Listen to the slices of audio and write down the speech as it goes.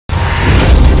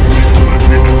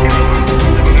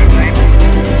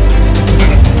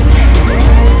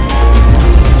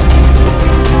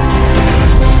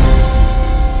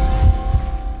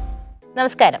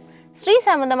നമസ്കാരം. സ്ത്രീ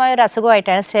സംബന്ധമായ ഒരു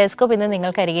അസുഖമായിട്ടാണ് സ്റ്റെതസ്കോപ്പ് ഇന്ന്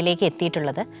നിങ്ങൾക്കരികിലേക്ക്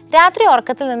എത്തിയിട്ടുള്ളത്. രാത്രി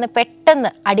ഉറക്കത്തിൽ നിന്ന് പെട്ടെന്ന്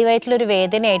അടിവയറ്റിലൊരു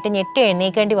വേദനയായിട്ട് ഞെട്ടി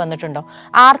എഴുന്നേക്കേണ്ടി വന്നിട്ടുണ്ടോ?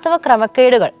 ആർത്തവ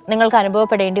ക്രമക്കേടുകൾ നിങ്ങൾക്ക്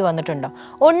അനുഭവപ്പെടേണ്ടി വന്നിട്ടുണ്ടോ?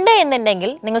 ഉണ്ട്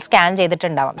എന്നുണ്ടെങ്കിൽ നിങ്ങൾ സ്കാൻ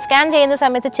ചെയ്തിട്ടുണ്ടാവാം. സ്കാൻ ചെയ്യുന്ന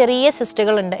സമയത്ത് ചെറിയ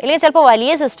സിസ്റ്റുകളുണ്ട്, അല്ലെങ്കിൽ ചിലപ്പോൾ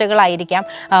വലിയ സിസ്റ്റുകളായിരിക്കാം.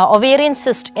 ഒവേറിയൻ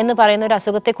സിസ്റ്റ് എന്ന് പറയുന്ന ഒരു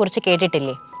അസുഖത്തെക്കുറിച്ച്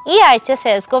കേട്ടിട്ടില്ലേ? ഈ ആഴ്ച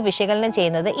സ്റ്റെതസ്കോപ്പ് വിശകലനം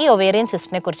ചെയ്യുന്നത് ഈ ഒവേറിയൻ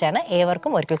സിസ്റ്റിനെ കുറിച്ചാണ്.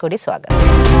 ഏവർക്കും ഒരിക്കൽ കൂടി സ്വാഗതം.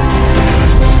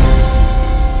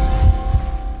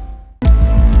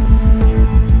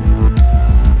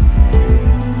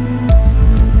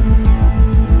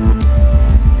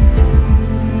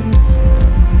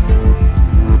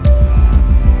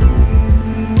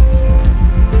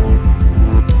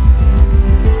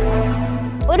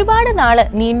 ഒരുപാട് നാള്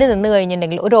നീണ്ടു നിന്ന്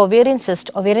കഴിഞ്ഞിട്ടുണ്ടെങ്കിൽ ഒരു ഒവേറിയൻ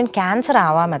സിസ്റ്റ്, ഒവേറിയൻ ക്യാൻസർ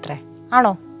ആവാം അത്രേ.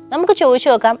 ആണോ? നമുക്ക് ചോദിച്ചു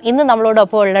നോക്കാം ഇന്ന്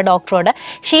നമ്മളോടൊപ്പം ഉള്ള ഡോക്ടറോട്.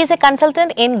 She is A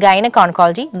consultant in gynaec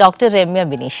oncology, doctor Ramya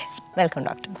Bineesh. Welcome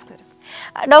doctor.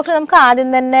 Doctor, നമുക്ക് ആദ്യം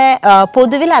തന്നെ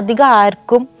പൊതുവിൽ അധികം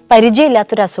ആർക്കും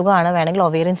പരിചയമില്ലാത്തൊരു അസുഖമാണ് വേണമെങ്കിൽ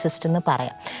ഒവേറിയൻ സിസ്റ്റ് എന്ന്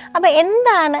പറയാം. അപ്പോൾ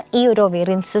എന്താണ് ഈ ഒരു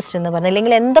ഒവേറിയൻ സിസ്റ്റ് എന്ന് പറഞ്ഞത്,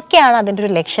 അല്ലെങ്കിൽ എന്തൊക്കെയാണ് അതിൻ്റെ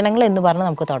ഒരു ലക്ഷണങ്ങൾ എന്ന് പറഞ്ഞ്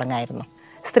നമുക്ക് തുടങ്ങാമായിരുന്നു?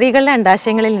 സ്ത്രീകളുടെ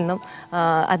അണ്ഡാശയങ്ങളിൽ നിന്നും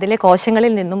അതിലെ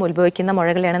കോശങ്ങളിൽ നിന്നും ഉത്ഭവിക്കുന്ന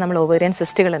മുഴകളെയാണ് നമ്മൾ ഓവേറിയൻ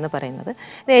സിസ്റ്റുകൾ എന്ന് പറയുന്നത്.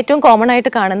 ഇത് ഏറ്റവും കോമൺ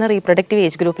ആയിട്ട് കാണുന്ന റീപ്രൊഡക്റ്റീവ്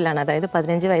ഏജ് ഗ്രൂപ്പിലാണ്, അതായത്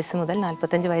 15 വയസ്സ് മുതൽ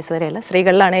 45 വയസ്സ് വരെയുള്ള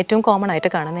സ്ത്രീകളിലാണ് ഏറ്റവും കോമൺ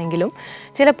ആയിട്ട് കാണുന്നതെങ്കിലും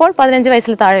ചിലപ്പോൾ 15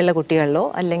 വയസ്സിൽ താഴെയുള്ള കുട്ടികളിലോ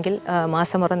അല്ലെങ്കിൽ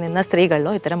മാസമുറ നിന്ന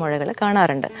സ്ത്രീകളിലോ ഇത്തരം മുഴകൾ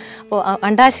കാണാറുണ്ട്. അപ്പോൾ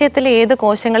അണ്ഡാശയത്തിൽ ഏത്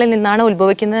കോശങ്ങളിൽ നിന്നാണ്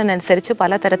ഉത്ഭവിക്കുന്നതിനനുസരിച്ച്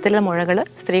പലതരത്തിലുള്ള മുഴകൾ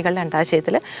സ്ത്രീകളുടെ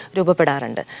അണ്ഡാശയത്തിൽ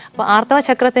രൂപപ്പെടാറുണ്ട്. അപ്പോൾ ആർത്തവ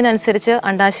ചക്രത്തിനനുസരിച്ച്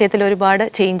അണ്ഡാശയത്തിൽ ഒരുപാട്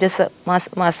ചേഞ്ചസ്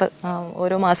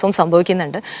ഓരോ മാസവും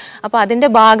സംഭവിക്കുന്നുണ്ട്. അപ്പോൾ അതിൻ്റെ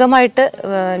ഭാഗമായിട്ട്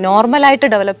നോർമലായിട്ട്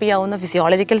ഡെവലപ്പ് ചെയ്യാവുന്ന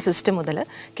ഫിസിയോളജിക്കൽ സിസ്റ്റ് മുതൽ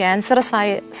ക്യാൻസറസ്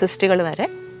ആയ സിസ്റ്റുകൾ വരെ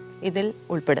ഇതിൽ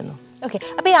ഉൾപ്പെടുന്നു. ഓക്കെ.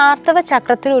 അപ്പോൾ ഈ ആർത്തവ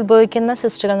ചക്രത്തിൽ ഉത്ഭവിക്കുന്ന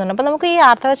സിസ്റ്റുകൾ എന്ന് പറഞ്ഞാൽ, അപ്പോൾ നമുക്ക് ഈ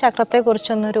ആർത്തവ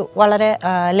ചക്രത്തെക്കുറിച്ചൊന്നൊരു വളരെ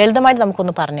ലളിതമായിട്ട്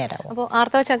നമുക്കൊന്ന് പറഞ്ഞു തരാം. അപ്പോൾ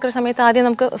ആർത്തവ ചക്ര സമയത്ത് ആദ്യം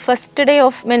നമുക്ക് ഫസ്റ്റ് ഡേ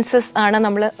ഓഫ് മെൻസസ് ആണ്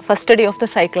നമ്മൾ ഫസ്റ്റ് ഡേ ഓഫ് ദ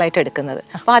സൈക്കിളായിട്ട് എടുക്കുന്നത്.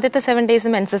 അപ്പോൾ ആദ്യത്തെ 7 days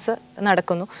മെൻസസ്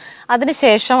നടക്കുന്നു.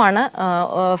 അതിനുശേഷമാണ്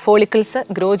ഫോളിക്കിൾസ്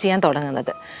ഗ്രോ ചെയ്യാൻ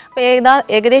തുടങ്ങുന്നത്. അപ്പോൾ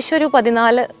ഏകദേശം ഒരു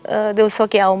 14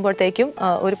 ദിവസമൊക്കെ ആകുമ്പോഴത്തേക്കും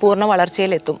ഒരു പൂർണ്ണ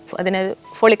വളർച്ചയിലെത്തും. അതിന്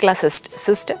ഫോളിക്കുലർ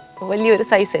സിസ്റ്റ് വലിയൊരു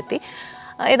സൈസ് എത്തി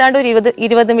ഏതാണ്ട് ഒരു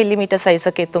 20 മില്ലിമീറ്റർ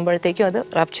സൈസൊക്കെ എത്തുമ്പോഴത്തേക്കും അത്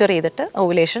റപ്ചർ ചെയ്തിട്ട്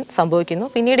ഓവുലേഷൻ സംഭവിക്കുന്നു.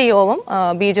 പിന്നീട് ഈ ഓവം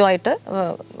ബീജമായിട്ട്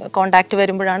കോണ്ടാക്ട്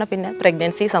വരുമ്പോഴാണ് പിന്നെ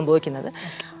പ്രഗ്നൻസി സംഭവിക്കുന്നത്.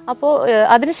 അപ്പോൾ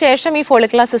അതിനുശേഷം ഈ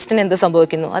ഫോളിക്കുലർ സിസ്റ്റിന് എന്ത്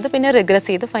സംഭവിക്കുന്നു, അത് പിന്നെ റിഗ്രസ്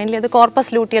ചെയ്ത് ഫൈനലി അത്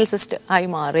കോർപ്പസ് ലൂട്ടിയൽ സിസ്റ്റ് ആയി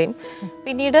മാറുകയും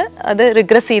പിന്നീട് അത്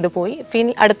റിഗ്രസ് ചെയ്ത് പോയി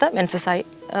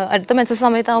അടുത്ത മെൻസസ്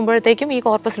സമയത്ത് ആകുമ്പോഴത്തേക്കും ഈ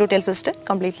corpus luteal cyst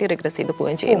completely regress ചെയ്ത്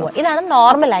പോവുകയും ചെയ്യുന്നു. ഇതാണ്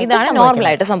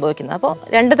നോർമലായിട്ട് സംഭവിക്കുന്നത്. അപ്പോൾ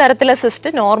 2 തരത്തിലുള്ള സിസ്റ്റ്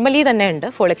നോർമലി തന്നെ ഉണ്ട്.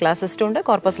 ഫോളിക്കുലർ സിസ്റ്റും ഉണ്ട്,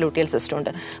 കോർപ്പസ് ലൂട്ടിയൽ സിസ്റ്റും ഉണ്ട്.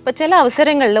 അപ്പോൾ ചില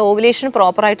അവസരങ്ങളിൽ ഓവുലേഷൻ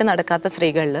പ്രോപ്പറായിട്ട് നടക്കാത്ത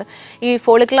സ്ത്രീകളിൽ ഈ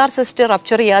ഫോളിക്കുലർ സിസ്റ്റ്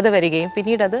റപ്ചർ ചെയ്യാതെ വരികയും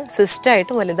പിന്നീട് അത്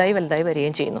സിസ്റ്റായിട്ട് വലുതായി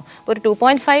വരികയും ചെയ്യുന്നു. ഒരു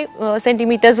 2.5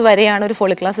 സെൻറ്റിമീറ്റേഴ്സ് വരെയാണ് ഒരു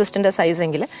ഫോളിക്കുലർ സിസ്റ്റിൻ്റെ സൈസ്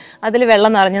എങ്കിൽ അതിൽ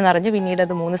വെള്ളം നിറഞ്ഞ് പിന്നീട്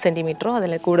അത് 3 സെൻറ്റിമീറ്ററോ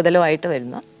അതിൽ കൂടുതലോ ആയിട്ട്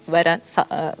വരാൻ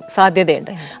സാധ്യതയുണ്ട്.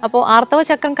 അപ്പോൾ ആർത്തവ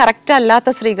ചക്രം കറക്റ്റ് അല്ലാത്ത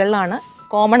സ്ത്രീകളിലാണ്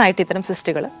കോമൺ ആയിട്ട് ഇത്തരം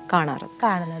സിസ്റ്റുകൾ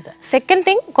കാണുന്നത്. Second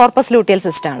thing corpus luteal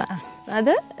സിസ്റ്റാണ്.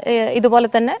 അത് ഇതുപോലെ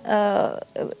തന്നെ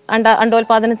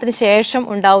അണ്ടോൽപാദനത്തിന് ശേഷം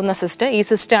ഉണ്ടാവുന്ന സിസ്റ്റ്. ഈ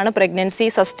സിസ്റ്റാണ് പ്രഗ്നൻസി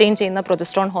സസ്റ്റെയിൻ ചെയ്യുന്ന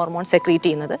പ്രൊജസ്ട്രോൺ ഹോർമോൺ സെക്രീറ്റ്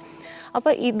ചെയ്യുന്നത്.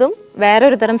 അപ്പോൾ ഇതും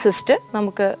വേറൊരു തരം സിസ്റ്റ്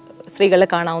നമുക്ക് സ്ത്രീകളിൽ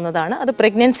കാണാവുന്നതാണ്. അത്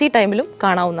പ്രഗ്നൻസി ടൈമിലും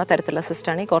കാണാവുന്ന തരത്തിലുള്ള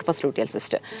സിസ്റ്റാണ് ഈ കോർപ്പസ് ലൂട്ടിയൽ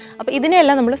സിസ്റ്റ്. അപ്പോൾ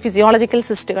ഇതിനെല്ലാം നമ്മൾ ഫിസിയോളജിക്കൽ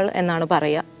സിസ്റ്റുകൾ എന്നാണ്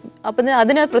പറയുക. അപ്പം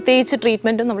അതിന് പ്രത്യേകിച്ച്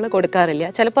ട്രീറ്റ്മെൻറ്റും നമ്മൾ കൊടുക്കാറില്ല.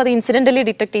 ചിലപ്പോൾ അത് ഇൻസിഡൻ്റലി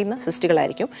ഡിറ്റക്ട് ചെയ്യുന്ന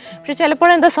സിസ്റ്റുകളായിരിക്കും. പക്ഷേ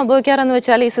ചിലപ്പോഴെന്താ സംഭവിക്കാറെന്ന്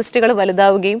വെച്ചാൽ ഈ സിസ്റ്റുകൾ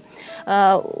വലുതാവുകയും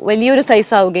വലിയൊരു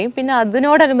സൈസ് ആവുകയും പിന്നെ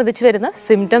അതിനോടനുബന്ധിച്ച് വരുന്ന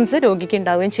സിംറ്റംസ് രോഗിക്ക്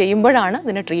ഉണ്ടാവുകയും ചെയ്യുമ്പോഴാണ്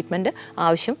ഇതിന് ട്രീറ്റ്മെൻറ്റ്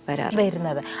ആവശ്യം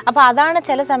വരുന്നത്. അപ്പോൾ അതാണ്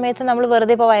ചില സമയത്ത് നമ്മൾ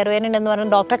വെറുതെ ഇപ്പോൾ വയറുവേദന ഉണ്ടെന്ന്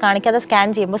പറഞ്ഞാൽ ഡോക്ടറെ കാണിക്കാതെ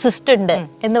സ്കാൻ ചെയ്യുമ്പോൾ സിസ്റ്റ് ഉണ്ട്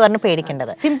എന്ന് പറഞ്ഞ്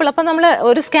പേടിക്കേണ്ടത്. സിമ്പിൾ. അപ്പം നമ്മൾ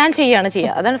ഒരു സ്കാൻ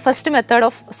ചെയ്യുക. അതാണ് first method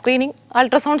of screening.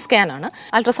 Ultrasound scan ആണ്.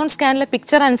 അൾട്രാസൗണ്ട് സ്കാനിലെ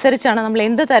പിക്ചർ അനുസരിച്ചാണ് നമ്മൾ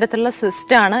എന്ത് തരത്തിലുള്ള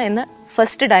സിസ്റ്റ് ആണ് എന്ന്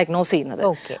ഫസ്റ്റ് ഡയഗ്നോസ് ചെയ്യുന്നത്.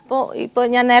 ഇപ്പോൾ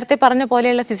ഞാൻ നേരത്തെ പറഞ്ഞ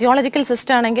പോലെയുള്ള ഫിസിയോളജിക്കൽ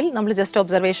സിസ്റ്റ് ആണെങ്കിൽ നമ്മൾ ജസ്റ്റ്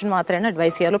ഒബ്സർവേഷൻ മാത്രമേ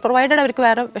അഡ്വൈസ് ചെയ്യാറുള്ളൂ, പ്രൊവൈഡഡ് അവർക്ക്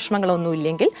വേറെ വിഷമങ്ങളൊന്നും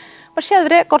ഇല്ലെങ്കിൽ. പക്ഷേ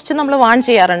അവരെ കുറച്ച് നമ്മൾ വാൺ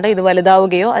ചെയ്യാറുണ്ട്, ഇത്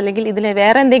വലുതാവുകയോ അല്ലെങ്കിൽ ഇതിൽ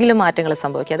വേറെ എന്തെങ്കിലും മാറ്റങ്ങൾ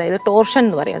സംഭവിക്കുക, അതായത് ടോർഷൻ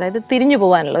എന്ന് പറയും, അതായത് തിരിഞ്ഞു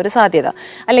പോകാനുള്ള ഒരു സാധ്യത,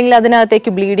 അല്ലെങ്കിൽ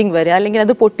അതിനകത്തേക്ക് ബ്ലീഡിങ് വരിക, അല്ലെങ്കിൽ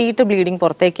അത് പൊട്ടിയിട്ട് ബ്ലീഡിങ്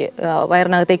പുറത്തേക്ക്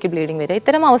വയറിനകത്തേക്ക് ബ്ലീഡിങ് വരിക.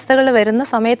 ഇത്തരം അവസ്ഥകൾ വരുന്ന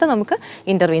സമയത്ത് നമുക്ക്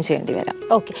ഇൻ്റർവീൻ ചെയ്യേണ്ടി വരാം.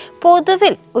 ഓക്കെ.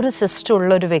 പൊതുവിൽ ഒരു സിസ്റ്റ്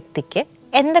ഉള്ള ഒരു വ്യക്തിക്ക്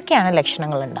എന്തൊക്കെയാണ്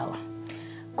ലക്ഷണങ്ങൾ ഉണ്ടാവുക?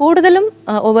 കൂടുതലും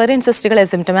ഒവേറിയൻ സിസ്റ്റുകൾ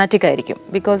അസിംപ്റ്റമാറ്റിക് ആയിരിക്കും.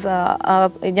 ബിക്കോസ്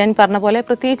ഞാൻ പറഞ്ഞ പോലെ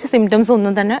പ്രത്യേകിച്ച് സിംറ്റംസ്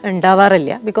ഒന്നും തന്നെ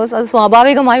ഉണ്ടാവാറില്ല. ബിക്കോസ് അത്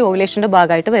സ്വാഭാവികമായി ഓവുലേഷൻ്റെ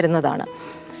ഭാഗമായിട്ട് വരുന്നതാണ്.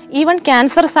 ഈവൻ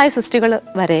ക്യാൻസറസ് ആയ സിസ്റ്റുകൾ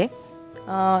വരെ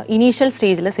ഇനീഷ്യൽ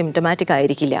സ്റ്റേജിൽ സിംറ്റമാറ്റിക്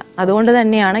ആയിരിക്കില്ല. അതുകൊണ്ട്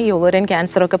തന്നെയാണ് ഈ ഒവേറിയൻ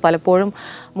ക്യാൻസറൊക്കെ പലപ്പോഴും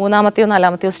 3-ാമത്തെയോ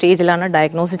 4-ാമത്തെയോ സ്റ്റേജിലാണ്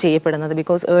ഡയഗ്നോസ് ചെയ്യപ്പെടുന്നത്.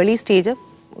 ബിക്കോസ് ഏർലി സ്റ്റേജ്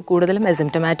കൂടുതലും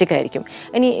അസിംപ്റ്റമാറ്റിക് ആയിരിക്കും.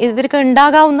 ഇനി ഇവർക്ക്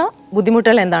ഉണ്ടാകാവുന്ന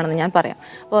ബുദ്ധിമുട്ടുകൾ എന്താണെന്ന് ഞാൻ പറയാം.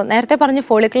 അപ്പോൾ നേരത്തെ പറഞ്ഞ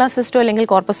ഫോളിക്കുലർ സിസ്റ്റോ അല്ലെങ്കിൽ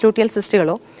കോർപ്പസ് ലൂട്ടിയൽ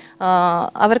സിസ്റ്റുകളോ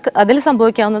അവർക്ക് അതിൽ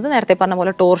സംഭവിക്കാവുന്നത് നേരത്തെ പറഞ്ഞ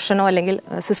പോലെ ടോർഷനോ അല്ലെങ്കിൽ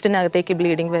സിസ്റ്റിനകത്തേക്ക്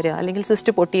ബ്ലീഡിങ് വരിക, അല്ലെങ്കിൽ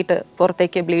സിസ്റ്റ് പൊട്ടിയിട്ട്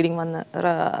പുറത്തേക്ക് ബ്ലീഡിങ് വന്ന്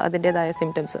അതിൻ്റെതായ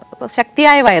സിംറ്റംസ്. അപ്പോൾ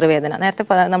ശക്തിയായ വയറുവേദന, നേരത്തെ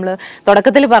നമ്മൾ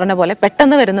തുടക്കത്തിൽ പറഞ്ഞ പോലെ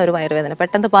പെട്ടെന്ന് വരുന്ന ഒരു വയറുവേദന,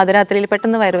 പെട്ടെന്ന് പാതിരാത്രിയിൽ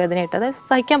പെട്ടെന്ന് വയറുവേദനയായിട്ട്, അത്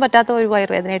സഹിക്കാൻ പറ്റാത്ത ഒരു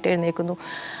വയറുവേദനയായിട്ട് എഴുന്നേൽക്കുന്നു.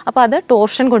 അപ്പോൾ അത്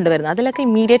ടോർഷൻ കൊണ്ടുവരുന്നത്, അതിലൊക്കെ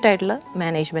ഇമ്മീഡിയറ്റ് ആയിട്ടുള്ള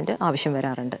മാനേജ്മെൻറ്റ് ആവശ്യം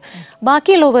വരാറുണ്ട്.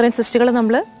 ബാക്കിയുള്ള ഓവറിയൻ സിസ്റ്റുകൾ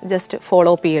നമ്മൾ ജസ്റ്റ്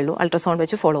ഫോളോ അപ്പ് ചെയ്യുള്ളൂ, അൾട്രാസൗണ്ട്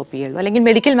വെച്ച് ഫോളോ അപ്പ് ചെയ്യുള്ളൂ, അല്ലെങ്കിൽ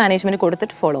മെഡിക്കൽ മാനേജ്മെൻറ്റ്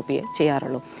കൊടുത്തിട്ട് ഫോളോ അപ്പ്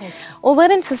ചെയ്യാറുള്ളൂ.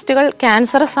 ഓവറിയൻ സിസ്റ്റുകൾ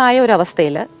ക്യാൻസറസ് ആയ ഒരു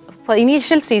അവസ്ഥയിൽ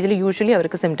ഇനീഷ്യൽ സ്റ്റേജിൽ യൂഷ്വലി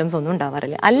അവർക്ക് സിംറ്റംസ് ഒന്നും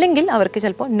ഉണ്ടാവാറില്ല, അല്ലെങ്കിൽ അവർക്ക്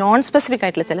ചിലപ്പോൾ നോൺ സ്പെസിഫിക്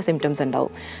ആയിട്ടുള്ള ചില സിംറ്റംസ്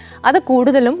ഉണ്ടാവും. അത്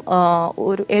കൂടുതലും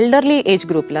ഒരു എൽഡർലി ഏജ്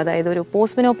ഗ്രൂപ്പിൽ, അതായത് ഒരു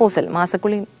പോസ്റ്റ്മെനോപോസൽ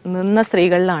മാസക്കുളി നിന്ന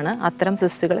സ്ത്രീകളിലാണ് അത്തരം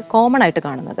സിസ്റ്റുകൾ കോമൺ ആയിട്ട്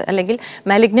കാണുന്നത്, അല്ലെങ്കിൽ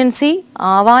മാലിഗ്നൻസി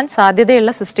ആവാൻ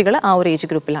സാധ്യതയുള്ള സിസ്റ്റുകൾ ആ ഒരു ഏജ്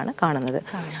ഗ്രൂപ്പിലാണ് കാണുന്നത്.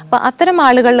 അപ്പോൾ അത്തരം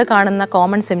ആളുകളിൽ കാണുന്ന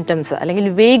കോമൺ സിംറ്റംസ് അല്ലെങ്കിൽ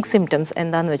വേഗ് സിംറ്റംസ്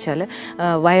എന്താണെന്ന് വെച്ചാൽ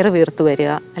വയറ് വീർത്തു വരിക,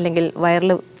 അല്ലെങ്കിൽ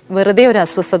വയറിൽ വെറുതെ ഒരു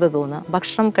അസ്വസ്ഥത തോന്നുക,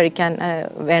 ഭക്ഷണം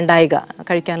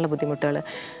കഴിക്കാനുള്ള ബുദ്ധിമുട്ടുകൾ,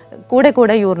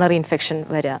 കൂടെ യൂറിനറി ഇൻഫെക്ഷൻ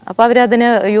വരിക. അപ്പോൾ അവരതിന്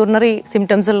യൂറിനറി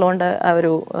സിംറ്റംസ് ഉള്ളതുകൊണ്ട്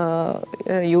ഒരു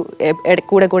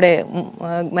കൂടെ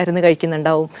മരുന്ന്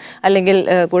കഴിക്കുന്നുണ്ടാവും, അല്ലെങ്കിൽ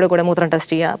കൂടെ മൂത്രം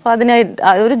ടെസ്റ്റ് ചെയ്യുക. അപ്പോൾ അതിന്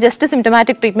ഒരു ജസ്റ്റ്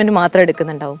സിംറ്റമാറ്റിക് ട്രീറ്റ്മെൻറ്റ് മാത്രം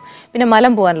എടുക്കുന്നുണ്ടാവും. പിന്നെ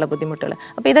മലം പോകാനുള്ള ബുദ്ധിമുട്ടുകൾ.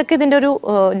 അപ്പോൾ ഇതൊക്കെ ഇതിൻ്റെ ഒരു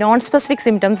നോൺ സ്പെസിഫിക്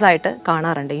സിംറ്റംസ് ആയിട്ട്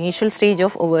കാണാറുണ്ട് initial stage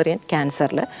of ovarian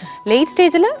ക്യാൻസറിൽ. Late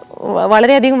സ്റ്റേജിൽ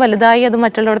വളരെയധികം വലുതായി അത്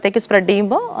മറ്റുള്ളവടത്തേക്ക് സ്പ്രെഡ്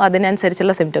ചെയ്യുമ്പോൾ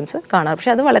അതിനനുസരിച്ചുള്ള സിംറ്റംസ് കാണാം.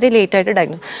 പക്ഷേ അത് വളരെ ലേറ്റ് ആയിട്ട്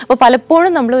ഡയഗ്നോസ്. അപ്പോൾ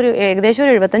പലപ്പോഴും നമ്മളൊരു ഏകദേശം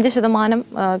ഒരു 75%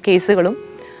 കേസുകളും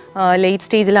ലേറ്റ്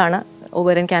സ്റ്റേജിലാണ്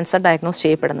ഓവറിയൻ ക്യാൻസർ ഡയഗ്നോസ്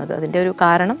ചെയ്യപ്പെടുന്നത്. അതിൻ്റെ ഒരു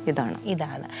കാരണം ഇതാണ്.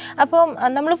 അപ്പം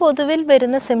നമ്മൾ പൊതുവിൽ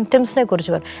വരുന്ന സിംറ്റംസിനെ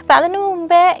കുറിച്ച് പറയും. അപ്പം അതിനു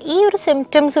മുമ്പേ ഈ ഒരു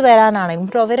സിംറ്റംസ്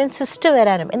വരാനാണെങ്കിലും ഓവറിയൻ സിസ്റ്റ്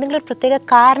വരാനും എന്തെങ്കിലും ഒരു പ്രത്യേക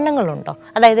കാരണങ്ങളുണ്ടോ?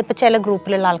 അതായത് ഇപ്പോൾ ചില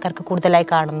ഗ്രൂപ്പിലുള്ള ആൾക്കാർക്ക് കൂടുതലായി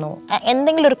കാണുന്നു,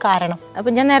 എന്തെങ്കിലും ഒരു കാരണം?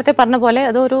 അപ്പം ഞാൻ നേരത്തെ പറഞ്ഞ പോലെ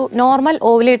അതൊരു നോർമൽ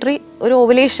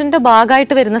ഓവുലേഷൻ്റെ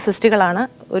ഭാഗമായിട്ട് വരുന്ന സിസ്റ്റുകളാണ്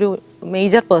ഒരു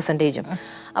മേജർ പെർസെൻറ്റേജും.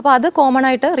 അപ്പോൾ അത് കോമൺ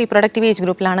ആയിട്ട് റീപ്രൊഡക്റ്റീവ് ഏജ്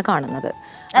ഗ്രൂപ്പിലാണ് കാണുന്നത്.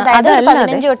 അതല്ലാതെ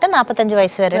 15 തൊട്ട് 45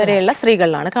 വയസ്സ് വരെയുള്ള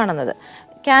സ്ത്രീകളിലാണ് കാണുന്നത്.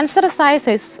 ക്യാൻസറസ് ആയ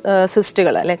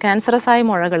സിസ്റ്റുകൾ അല്ലെ ക്യാൻസറസ് ആയ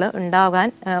മുഴകൾ ഉണ്ടാകാൻ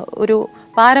ഒരു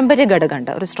പാരമ്പര്യ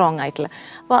ഘടകമുണ്ട്, ഒരു സ്ട്രോങ് ആയിട്ടുള്ള.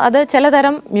 അപ്പോൾ അത്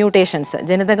ചിലതരം മ്യൂട്ടേഷൻസ്,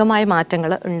 ജനിതകമായ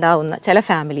മാറ്റങ്ങൾ ഉണ്ടാവുന്ന ചില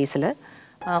ഫാമിലീസിൽ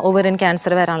ഓവറിയൻ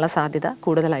ക്യാൻസർ വരാനുള്ള സാധ്യത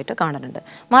കൂടുതലായിട്ട് കാണുന്നുണ്ട്.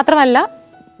 മാത്രമല്ല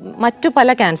മറ്റു പല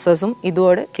ക്യാൻസേഴ്സും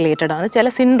ഇതുമായിട്ട് റിലേറ്റഡ് ആണ്, ചില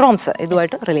സിൻഡ്രോംസ്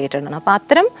ഇതുമായിട്ട് റിലേറ്റഡ് ആണ്. അപ്പോൾ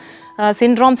അത്തരം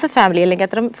സിൻഡ്രോംസ് ഫാമിലി അല്ലെങ്കിൽ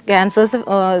അത്തരം ക്യാൻസേഴ്സ്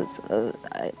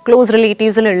ക്ലോസ്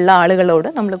റിലേറ്റീവ്സിലുള്ള ആളുകളോട്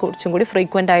നമ്മൾ കുറച്ചും കൂടി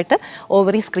ഫ്രീക്വൻ്റ് ആയിട്ട്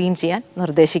ഓവറി സ്ക്രീൻ ചെയ്യാൻ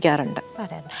നിർദ്ദേശിക്കാറുണ്ട്.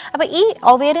 അപ്പോൾ ഈ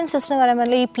ഓവേറിയൻ സിസ്റ്റ് എന്ന്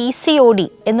പറയുമ്പോൾ ഈ PCOD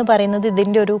എന്ന് പറയുന്നത്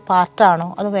ഇതിൻ്റെ ഒരു പാർട്ടാണോ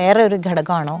അതോ വേറെ ഒരു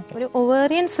ഘടകമാണോ? ഒരു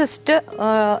ഓവേറിയൻ സിസ്റ്റ്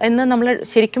എന്ന് നമ്മൾ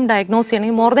ശരിക്കും ഡയഗ്നോസ്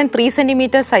ചെയ്യണമെങ്കിൽ മോർ ദാൻ 3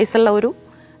 സെൻറ്റിമീറ്റർ സൈസുള്ള ഒരു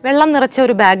വെള്ളം നിറച്ച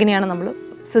ഒരു ബാഗിനെയാണ് നമ്മൾ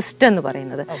സിസ്റ്റ് എന്ന്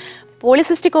പറയുന്നത്.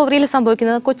 പോളിസിസ്റ്റിക് ഓവറിയിൽ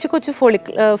സംഭവിക്കുന്നത് കൊച്ചു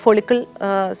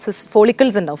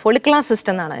ഫോളിക്കിൾസ് ഉണ്ടാവും. ഫോളിക്കുലാർ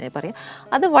സിസ്റ്റ് എന്നാണ് അതിനെ പറയുക.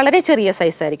 അത് വളരെ ചെറിയ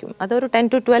സൈസായിരിക്കും. അതൊരു 10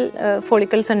 to 12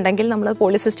 ഫോളിക്കിൾസ് ഉണ്ടെങ്കിൽ നമ്മൾ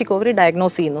പോളിസിസ്റ്റിക് ഓവറി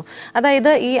ഡയഗ്നോസ് ചെയ്യുന്നു.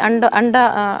 അതായത് ഈ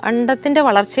അണ്ടത്തിൻ്റെ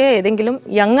വളർച്ചയെ ഏതെങ്കിലും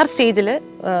യങ്ങർ സ്റ്റേജിൽ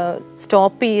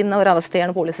സ്റ്റോപ്പ് ചെയ്യുന്ന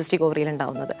ഒരവസ്ഥയാണ് പോളിസിസ്റ്റിക് ഓവറിയിൽ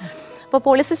ഉണ്ടാവുന്നത്. അപ്പോൾ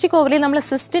പോളിസിസ്റ്റിക് ഓവറി നമ്മൾ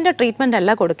സിസ്റ്റിൻ്റെ ട്രീറ്റ്മെൻ്റ്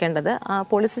അല്ല കൊടുക്കേണ്ടത്.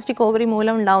 പോളിസിസ്റ്റിക് ഓവറി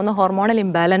മൂലം ഉണ്ടാകുന്ന ഹോർമോണൽ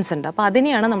ഇംബാലൻസ് ഉണ്ട്. അപ്പോൾ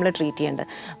അതിനെയാണ് നമ്മൾ ട്രീറ്റ്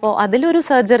ചെയ്യേണ്ടത്. അപ്പോൾ അതിലൊരു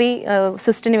സർജറി,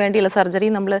 സിസ്റ്റിന് വേണ്ടിയുള്ള സർജറി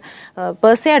നമ്മൾ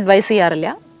പേഴ്സേ അഡ്വൈസ് ചെയ്യാറില്ല.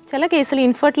 ചില കേസിൽ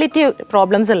ഇൻഫെർട്ടിലിറ്റി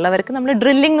പ്രോബ്ലംസ് ഉള്ളവർക്ക് നമ്മൾ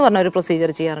ഡ്രില്ലിംഗ് എന്ന് പറഞ്ഞ ഒരു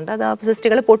പ്രൊസീജിയർ ചെയ്യാറുണ്ട്. അത് ആ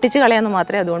സിസ്റ്റുകൾ പൊട്ടിച്ച് കളയാമെന്ന്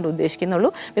മാത്രമേ അതുകൊണ്ട് ഉദ്ദേശിക്കുന്നുള്ളൂ.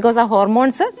 ബിക്കോസ് ആ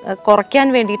ഹോർമോൺസ് കുറയ്ക്കാൻ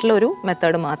വേണ്ടിയിട്ടുള്ള ഒരു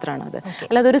മെത്തേഡ് മാത്രമാണ് അത്.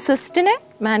 അല്ലാതെ ഒരു സിസ്റ്റിനെ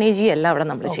മാനേജ് ചെയ്യല്ല അവിടെ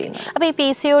നമ്മൾ ചെയ്യുന്നത്. അപ്പോൾ ഈ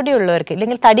PCOD ഉള്ളവർക്ക്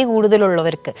അല്ലെങ്കിൽ തടി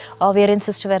കൂടുതലുള്ളവർക്ക് ഓവേറിയൻ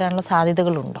സിസ്റ്റ് വരാനുള്ള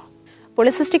സാധ്യതകളുണ്ടോ?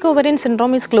 Polycystic ovarian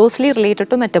syndrome is closely related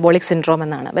to metabolic syndrome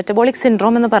എന്നാണ്. മെറ്റബോളിക്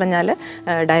സിൻഡ്രോം എന്ന് പറഞ്ഞാൽ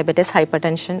ഡയബറ്റീസ്, ഹൈപ്പർ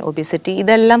ടെൻഷൻ, ഒബിസിറ്റി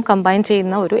ഇതെല്ലാം കമ്പൈൻ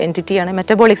ചെയ്യുന്ന ഒരു എൻറ്റിറ്റിയാണ്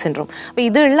മെറ്റബോളിക് സിൻഡ്രോം. അപ്പോൾ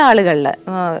ഇതുള്ള ആളുകളിൽ,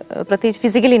 പ്രത്യേകിച്ച്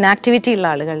ഫിസിക്കൽ ഇനാക്ടിവിറ്റി ഉള്ള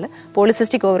ആളുകളിൽ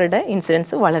പോളിസിസ്റ്റിക് ഓവറിയുടെ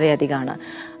ഇൻസിഡൻസ് വളരെയധികമാണ്.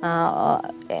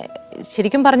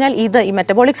 ശരിക്കും പറഞ്ഞാൽ ഈ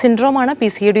മെറ്റബോളിക് സിൻഡ്രോമാണ്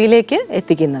PCODയിലേക്ക്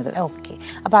എത്തിക്കുന്നത്. ഓക്കെ,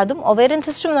 അപ്പോൾ അതും ഓവേറിയൻ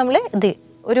സിസ്റ്റം നമ്മൾ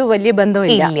ഒരു വലിയ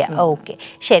ബന്ധമില്ല. ഓക്കെ,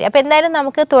 ശരി. അപ്പോൾ എന്തായാലും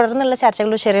നമുക്ക് തുടർന്നുള്ള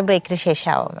ചർച്ചകൾ ഒരു ചെറിയ ബ്രേക്കിന്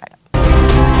ശേഷമാവാം മാഡം.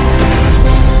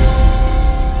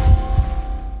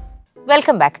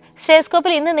 Welcome back.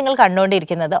 സ്റ്റെതസ്കോപ്പിൽ ഇന്ന് നിങ്ങൾ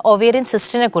കണ്ടുകൊണ്ടിരിക്കുന്നത് ഓവേറിയൻ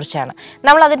സിസ്റ്റിനെ കുറിച്ചാണ്.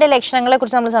 നമ്മൾ അതിൻ്റെ ലക്ഷണങ്ങളെ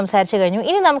കുറിച്ച് നമ്മൾ സംസാരിച്ചു കഴിഞ്ഞു.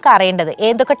 ഇനി നമുക്ക് അറിയേണ്ടത്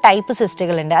ഏതൊക്കെ ടൈപ്പ്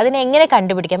സിസ്റ്റുകളുണ്ട്, അതിനെ എങ്ങനെ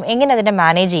കണ്ടുപിടിക്കാം, എങ്ങനെ അതിനെ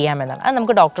മാനേജ് ചെയ്യാമെന്നാണ്. അത്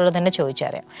നമുക്ക് ഡോക്ടറോട് തന്നെ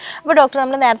ചോദിച്ചറിയാം. അപ്പോൾ ഡോക്ടർ,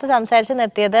 നമ്മൾ നേരത്തെ സംസാരിച്ച്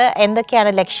നിർത്തിയത്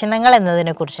എന്തൊക്കെയാണ് ലക്ഷണങ്ങൾ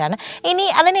എന്നതിനെ കുറിച്ചാണ്. ഇനി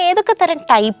അതിന് ഏതൊക്കെ തരം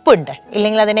ടൈപ്പ് ഉണ്ട്,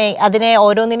 ഇല്ലെങ്കിൽ അതിനെ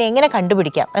ഓരോന്നിനെ എങ്ങനെ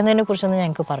കണ്ടുപിടിക്കാം എന്നതിനെ കുറിച്ചൊന്ന്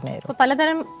ഞങ്ങൾക്ക് പറഞ്ഞു തരും. അപ്പോൾ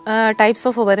പലതരം ടൈപ്സ്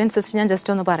ഓഫ് ഓവേറിയൻ സിസ്റ്റ് ഞാൻ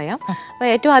ജസ്റ്റ് ഒന്ന് പറയാം. അപ്പോൾ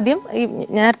ഏറ്റവും ആദ്യം ഈ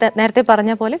നേരത്തെ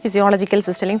പറഞ്ഞ പോലെ ഫിസിയോളജിക്കൽ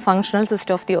സിസ്റ്റ് അല്ലെങ്കിൽ function functional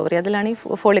cyst of the ovary. അതിലാണ് ഈ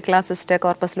follicular cyst,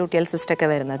 corpus luteal cyst ഒക്കെ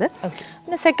വരുന്നത്.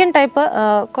 പിന്നെ സെക്കൻഡ് ടൈപ്പ്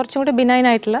കുറച്ചും കൂടി ബിനൈൻ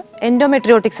ആയിട്ടുള്ള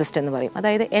എൻഡോമെട്രിയോട്ടിക് സിസ്റ്റ് എന്ന് പറയും.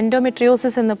 അതായത്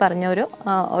എൻഡോമെട്രിയോസിസ് എന്ന് പറഞ്ഞ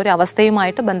ഒരു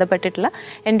അവസ്ഥയുമായിട്ട് ബന്ധപ്പെട്ടിട്ടുള്ള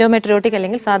എൻഡോമെട്രിയോട്ടിക്,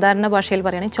 അല്ലെങ്കിൽ സാധാരണ ഭാഷയിൽ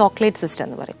പറയുകയാണെങ്കിൽ ചോക്ലേറ്റ് സിസ്റ്റ്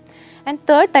എന്ന് പറയും. ആൻഡ്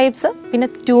തേർഡ് ടൈപ്സ് പിന്നെ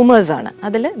ട്യൂമേഴ്സാണ്.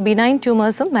 അതിൽ ബിനൈൻ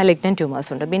ട്യൂമേഴ്സും മാലിഗ്നൻ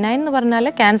ട്യൂമേഴ്സും ഉണ്ട്. ബിനൈൻ എന്ന് പറഞ്ഞാൽ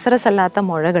ക്യാൻസറസ് അല്ലാത്ത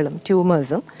മുഴകളും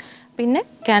ട്യൂമേഴ്സും, പിന്നെ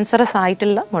ക്യാൻസറസ്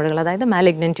ആയിട്ടുള്ള മുഴകൾ, അതായത്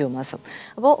മാലിഗ്നൻ ട്യൂമേഴ്സും.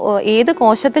 അപ്പോൾ ഏത്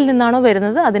കോശത്തിൽ നിന്നാണോ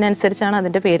വരുന്നത് അതിനനുസരിച്ചാണ്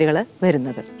അതിൻ്റെ പേരുകൾ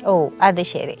വരുന്നത്. ഓ, അത്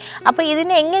ശരി. അപ്പോൾ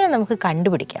ഇതിനെ എങ്ങനെ നമുക്ക്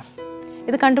കണ്ടുപിടിക്കാം?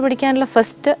 ഇത് കണ്ടുപിടിക്കാനുള്ള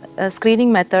ഫസ്റ്റ്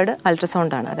സ്ക്രീനിങ് മെത്തേഡ്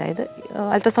അൾട്രാസൗണ്ട് ആണ്. അതായത്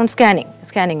അൾട്രാസൗണ്ട്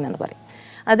സ്കാനിങ് എന്നാണ് പറയും.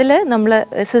 അതിൽ നമ്മൾ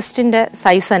സിസ്റ്റിൻ്റെ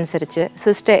സൈസ് അനുസരിച്ച്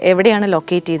സിസ്റ്റ് എവിടെയാണ്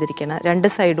ലൊക്കേറ്റ് ചെയ്തിരിക്കുന്നത്, രണ്ട്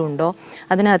സൈഡും ഉണ്ടോ,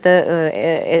 അതിനകത്ത്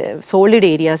സോളിഡ്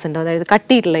ഏരിയാസ് ഉണ്ടോ, അതായത്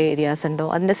കട്ടിയിട്ടുള്ള ഏരിയാസ് ഉണ്ടോ,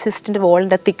 അതിൻ്റെ സിസ്റ്റിൻ്റെ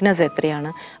വോളിൻ്റെ തിക്നെസ് എത്രയാണ്.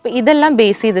 അപ്പോൾ ഇതെല്ലാം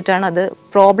ബേസ് ചെയ്തിട്ടാണ് അത്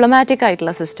പ്രോബ്ലമാറ്റിക്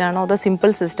ആയിട്ടുള്ള സിസ്റ്റാണോ അതോ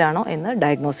സിമ്പിൾ സിസ്റ്റാണോ എന്ന്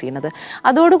ഡയഗ്നോസ് ചെയ്യുന്നത്.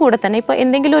 അതോടുകൂടെ തന്നെ ഇപ്പോൾ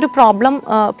എന്തെങ്കിലും ഒരു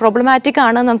പ്രോബ്ലമാറ്റിക്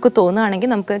ആണെന്ന് നമുക്ക്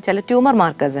തോന്നുകയാണെങ്കിൽ നമുക്ക് ചില ട്യൂമർ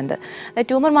മാർക്കേഴ്സ് ഉണ്ട്.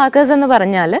 ട്യൂമർ മാർക്കേഴ്സ് എന്ന്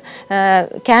പറഞ്ഞാൽ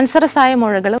ക്യാൻസറസ് ആയ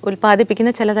മുഴകൾ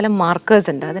ഉൽപ്പാദിപ്പിക്കുന്ന ചില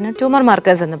മാർക്കേഴ്സ് ഉണ്ട്. അതിന് ട്യൂമർ മാർക്കേഴ്സ്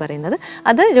എന്ന് പറയുന്നത്.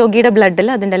 അത് രോഗിയുടെ ബ്ലഡിൽ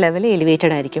അതിൻ്റെ ലെവൽ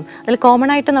എലിവേറ്റഡ് ആയിരിക്കും. അതിൽ കോമൺ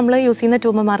ആയിട്ട് നമ്മൾ യൂസ് ചെയ്യുന്ന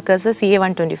tumour markers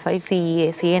CA125, CEA,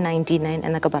 CA99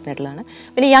 എന്നൊക്കെ പറഞ്ഞിട്ടുള്ളതാണ്.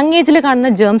 പിന്നെ യങ് ഏജിൽ കാണുന്ന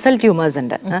ജേം സെൽ ട്യൂമേഴ്സ്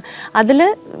ഉണ്ട്. അതിൽ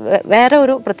വേറെ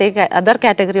ഒരു പ്രത്യേക other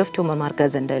category of tumour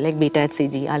markers ഉണ്ട്, ലൈക്ക്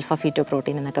ബീറ്റാCG, ആൽഫ ഫീറ്റോ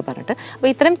പ്രോട്ടീൻ എന്നൊക്കെ പറഞ്ഞിട്ട്. അപ്പോൾ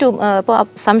ഇത്തരം ഇപ്പോൾ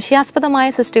സംശയാസ്പദമായ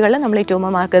സിസ്റ്റുകളിൽ നമ്മൾ ഈ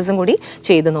ട്യൂമർ മാർക്കേഴ്സും കൂടി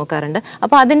ചെയ്ത് നോക്കാറുണ്ട്.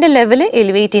 അപ്പോൾ അതിൻ്റെ ലെവൽ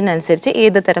എലിവേറ്റ് ചെയ്യുന്നതനുസരിച്ച്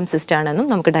ഏത് തരം സിസ്റ്റ് ആണെന്നും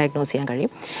നമുക്ക് ഡയഗ്നോസ് ചെയ്യാൻ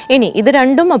കഴിയും. ഇനി ഇത്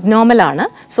രണ്ടും അബ്നോർമൽ ആണ്,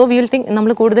 സോ വി വിൽ തിങ്ക്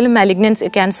നമ്മൾ കൂടുതലും മാലിഗ്നൻസ്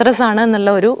ക്യാൻസറസ് ആണ് എന്നുള്ള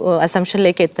ഒരു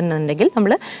അസംഷനിലേക്ക് എത്തുന്നുണ്ടെങ്കിൽ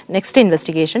നമ്മൾ നെക്സ്റ്റ്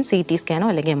ഇൻവെസ്റ്റിഗേഷൻ CT സ്കാനോ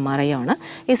അല്ലെങ്കിൽ MRI ആണ്.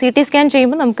 ഈ CT സ്കാൻ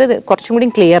ചെയ്യുമ്പോൾ നമുക്ക് കുറച്ചും കൂടി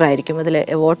ക്ലിയർ ആയിരിക്കും അതിൽ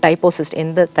വാട്ട് ടൈപ്പ് ഓഫ് സിസ്റ്റ്,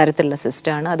 എന്ത് തരത്തിലുള്ള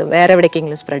സിസ്റ്റാണ്, അത് വേറെ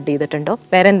എവിടേക്കെങ്കിലും സ്പ്രെഡ് ചെയ്തിട്ടുണ്ടോ,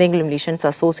 വേറെ എന്തെങ്കിലും ലീഷൻസ്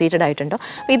അസോസിയേറ്റഡ് ആയിട്ടുണ്ടോ,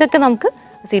 ഇതൊക്കെ നമുക്ക്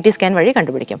CT സ്കാൻ വഴി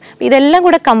കണ്ടുപിടിക്കും. ഇതെല്ലാം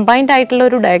കൂടെ കമ്പൈൻഡ് ആയിട്ടുള്ള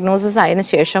ഒരു ഡയഗ്നോസിസ് ആയതിനു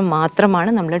ശേഷം മാത്രമാണ്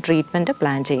നമ്മൾ ട്രീറ്റ്മെൻറ്റ്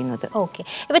പ്ലാൻ ചെയ്യുന്നത്. ഓക്കെ.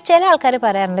 ഇപ്പോൾ ചില ആൾക്കാർ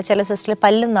പറയാറുണ്ട് ചില സിസ്റ്റിൽ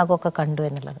പല്ലും നഖമൊക്കെ കണ്ടു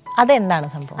എന്നുള്ളത്. അതെന്താണ്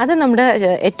സംഭവം? അത് നമ്മുടെ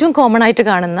ഏറ്റവും കോമൺ ആയിട്ട്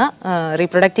കാണുന്ന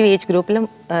റീപ്രൊഡക്റ്റീവ് ഏജ് ഗ്രൂപ്പിലും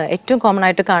ഏറ്റവും കോമൺ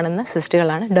ആയിട്ട് കാണുന്ന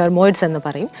സിസ്റ്റുകളാണ് ഡെർമോയിഡ്സ് എന്ന്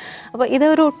പറയും. അപ്പോൾ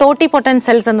ഇതൊരു ടോട്ടിപൊട്ടൻ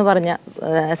സെൽസ് എന്ന് പറഞ്ഞ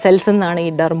സെൽസ് നിന്നാണ്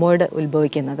ഈ ഡെർമോയിഡ്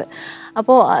ഉത്ഭവിക്കുന്നത്.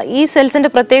 അപ്പോൾ ഈ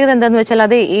സെൽസിൻ്റെ പ്രത്യേകത എന്താണെന്ന് വെച്ചാൽ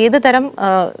അത് ഏത് തരം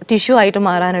ടിഷ്യൂ ആയിട്ട്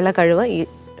മാറാനുള്ള കഴിവ് ഈ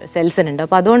സെൽസിനുണ്ട്.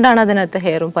 അപ്പോൾ അതുകൊണ്ടാണ് അതിനകത്ത്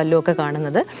ഹെയറും പല്ലും ഒക്കെ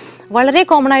കാണുന്നത്. വളരെ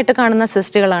കോമൺ ആയിട്ട് കാണുന്ന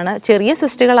സിസ്റ്റുകളാണ്. ചെറിയ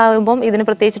സിസ്റ്റുകളാകുമ്പം ഇതിന്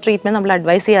പ്രത്യേകിച്ച് ട്രീറ്റ്മെൻറ്റ് നമ്മൾ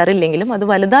അഡ്വൈസ് ചെയ്യാറില്ലെങ്കിലും അത്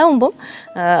വലുതാകുമ്പം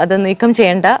അത് നീക്കം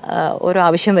ചെയ്യേണ്ട ഒരു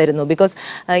ആവശ്യം വരുന്നു. ബിക്കോസ്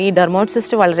ഈ ഡെർമോയിഡ്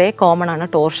സിസ്റ്റ് വളരെ കോമൺ ആണ്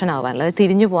ടോർഷൻ ആവാനുള്ള, അത്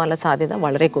തിരിഞ്ഞു പോകാനുള്ള സാധ്യത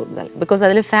വളരെ കൂടുതൽ. ബിക്കോസ്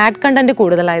അതിൽ ഫാറ്റ് കണ്ടൻറ്റ്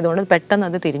കൂടുതലായതുകൊണ്ട് പെട്ടെന്ന്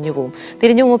അത് തിരിഞ്ഞു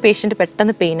പോകുമ്പോൾ പേഷ്യൻറ്റ്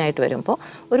പെട്ടെന്ന് പെയിൻ ആയിട്ട് വരും. അപ്പോൾ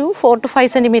ഒരു 4 to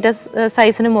 5 centimeters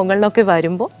സൈസിന് മുകളിലൊക്കെ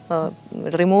വരുമ്പോൾ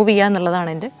റിമൂവ് ചെയ്യുക എന്നുള്ളതാണ്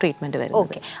എൻ്റെ ട്രീറ്റ്മെൻറ്റ് വരുന്നത്.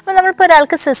 ഓക്കെ. അപ്പോൾ നമ്മളിപ്പോൾ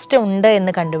ഒരാൾക്ക് സിസ്റ്റ് ഉണ്ട്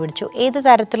എന്ന് കണ്ടുപിടിച്ചു, ഏത്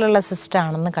തരത്തിലുള്ള സിസ്റ്റ്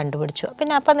ആണെന്ന് കണ്ടുപിടിച്ചു,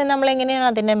 പിന്നെ അപ്പം നമ്മൾ എങ്ങനെയാണ്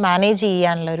അതിനെ മാനേജ്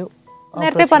ചെയ്യാനുള്ളൊരു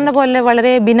നേരത്തെ പറഞ്ഞ പോലെ വളരെ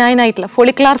ബിനൈൻ ആയിട്ടുള്ള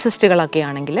ഫോളിക്കുലാർ സിസ്റ്റുകളൊക്കെ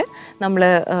ആണെങ്കിൽ നമ്മൾ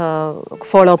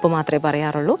ഫോളോ അപ്പ് മാത്രമേ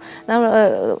പറയാറുള്ളൂ.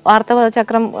 ആർത്തവ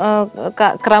ചക്രം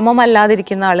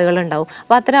ക്രമമല്ലാതിരിക്കുന്ന ആളുകളുണ്ടാവും.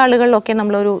 അപ്പോൾ അത്തരം ആളുകളിലൊക്കെ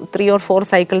നമ്മളൊരു 3 or 4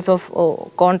 cycles of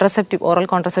oral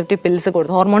contraceptive pills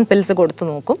കൊടുത്ത്, ഹോർമോൺ പിൽസ് കൊടുത്ത്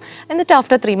നോക്കും. എന്നിട്ട്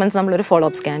ആഫ്റ്റർ 3 months നമ്മളൊരു ഫോളോ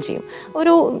അപ്പ് സ്കാൻ ചെയ്യും.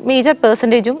 ഒരു മേജർ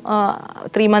പെർസെൻറ്റേജും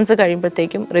 3 months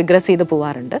കഴിയുമ്പോഴത്തേക്കും റിഗ്രസ് ചെയ്ത്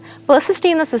പോകാറുണ്ട്. പെർസിസ്റ്റ്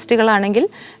ചെയ്യുന്ന സിസ്റ്റുകളാണെങ്കിൽ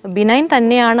ബിനൈൻ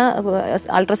തന്നെയാണ്,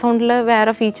 അൾട്രാസൗണ്ടിൽ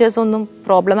വേറെ ഫീച്ചേഴ്സ് ഒന്നും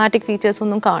പ്രോബ്ലമാറ്റിക് ഫീച്ചേഴ്സ്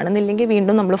ഒന്നും കാണുന്നില്ലെങ്കിൽ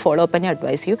വീണ്ടും നമ്മൾ ഫോളോ അപ്പ് തന്നെ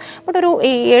അഡ്വൈസ് ചെയ്യും. ബട്ട് ഒരു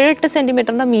 7-8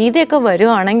 സെൻറ്റിമീറ്ററിൻ്റെ മീതെയൊക്കെ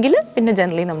വരുവാണെങ്കിൽ പിന്നെ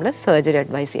ജനറലി നമ്മൾ സർജറി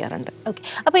അഡ്വൈസ് ചെയ്യാറുണ്ട്. ഓക്കെ.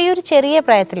 അപ്പോൾ ഈ ഒരു ചെറിയ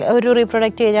പ്രായത്തിൽ ഒരു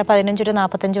റീപ്രൊഡക്റ്റ് കഴിഞ്ഞാൽ 15 to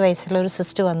 45 വയസ്സുള്ള ഒരു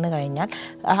സിസ്റ്റ് വന്നു കഴിഞ്ഞാൽ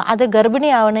അത്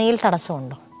ഗർഭിണിയാവണയിൽ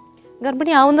തടസ്സമുണ്ടോ?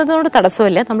 ഗർഭിണിയാവുന്നതോട്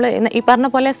തടസ്സമില്ല. നമ്മൾ ഈ പറഞ്ഞ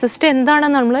പോലെ സിസ്റ്റ്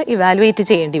എന്താണെന്ന് നമ്മൾ ഇവാലുവേറ്റ്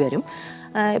ചെയ്യേണ്ടി വരും.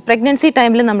 പ്രഗ്നൻസി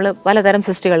ടൈമിൽ നമ്മൾ പലതരം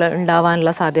സിസ്റ്റുകൾ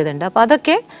ഉണ്ടാവാനുള്ള സാധ്യതയുണ്ട്. അപ്പോൾ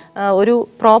അതൊക്കെ ഒരു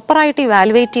പ്രോപ്പറായിട്ട്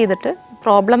ഇവാലുവേറ്റ് ചെയ്തിട്ട്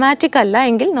പ്രോബ്ലമാറ്റിക് അല്ല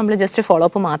എങ്കിൽ നമ്മൾ ജസ്റ്റ് ഫോളോ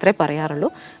അപ്പ് മാത്രമേ പറയാറുള്ളൂ.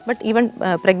 ബട്ട് ഈവൻ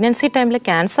പ്രഗ്നൻസി ടൈമിൽ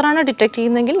ക്യാൻസർ ആണ് ഡിറ്റക്ട്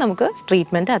ചെയ്യുന്നതെങ്കിൽ നമുക്ക്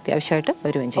ട്രീറ്റ്മെൻറ്റ് അത്യാവശ്യമായിട്ട്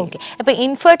വരികയും ചെയ്യും. അപ്പോൾ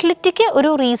ഇൻഫെർട്ടിലിറ്റിക്ക് ഒരു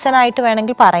റീസൺ ആയിട്ട്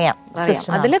വേണമെങ്കിൽ പറയാം.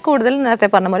 അതിൽ കൂടുതൽ നേരത്തെ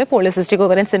പറഞ്ഞ പോലെ പോളിസിസ്റ്റിക്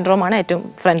ഓവറിയൻ സിൻഡ്രോം ആണ് ഏറ്റവും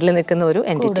ഫ്രണ്ടിൽ നിൽക്കുന്ന ഒരു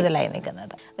കൂടുതലായി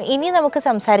നിൽക്കുന്നത്. ഇനി നമുക്ക്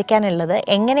സംസാരിക്കാനുള്ളത്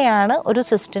എങ്ങനെയാണ് ഒരു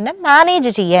സിസ്റ്റിനെ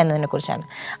മാനേജ് ചെയ്യുക എന്നതിനെ കുറിച്ചാണ്.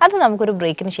 അത് നമുക്കൊരു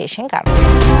ബ്രേക്കിന് ശേഷം കാണാം.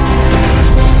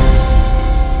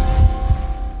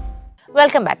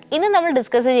 Welcome back. ഇന്ന് നമ്മൾ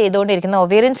ഡിസ്കസ് ചെയ്തുകൊണ്ടിരിക്കുന്ന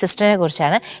ഒവേറിയൻ സിസ്റ്റിനെ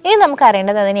കുറിച്ചാണ്. ഇനി നമുക്ക്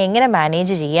അറിയേണ്ടത് അതിനെ എങ്ങനെ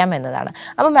മാനേജ് ചെയ്യാം എന്നതാണ്.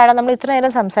 അപ്പോൾ മാഡം, നമ്മൾ ഇത്ര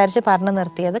നേരം സംസാരിച്ച് പറഞ്ഞു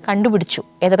നിർത്തിയത് കണ്ടുപിടിച്ചു,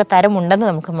 ഏതൊക്കെ തരമുണ്ടെന്ന്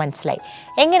നമുക്ക് മനസ്സിലായി.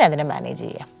 എങ്ങനെ അതിനെ മാനേജ്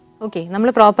ചെയ്യാം? ഓക്കെ, നമ്മൾ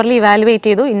പ്രോപ്പർലി ഇവാലുവേറ്റ്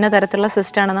ചെയ്തു, ഇന്ന തരത്തിലുള്ള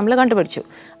സിസ്റ്റാണ് നമ്മൾ കണ്ടുപിടിച്ചു.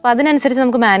 അപ്പോൾ അതിനനുസരിച്ച്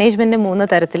നമുക്ക് മാനേജ്മെൻറ്റ് 3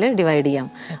 തരത്തിൽ ഡിവൈഡ് ചെയ്യാം.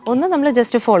 ഒന്ന്, നമ്മൾ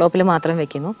ജസ്റ്റ് ഫോളോ അപ്പിൽ മാത്രം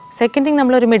വെക്കുന്നു. സെക്കൻഡ് തിങ്,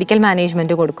 നമ്മളൊരു മെഡിക്കൽ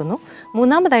മാനേജ്മെൻറ്റ് കൊടുക്കുന്നു.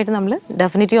 മൂന്നാമതായിട്ട് നമ്മൾ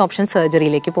ഡെഫിനിറ്റീവ് ഓപ്ഷൻ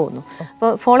സർജറിയിലേക്ക് പോകുന്നു.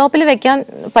 അപ്പോൾ ഫോളോ അപ്പിൽ വെക്കാൻ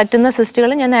പറ്റുന്ന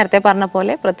സിസ്റ്റുകൾ ഞാൻ നേരത്തെ പറഞ്ഞ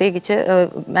പോലെ, പ്രത്യേകിച്ച്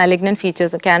മാലിഗ്നന്റ്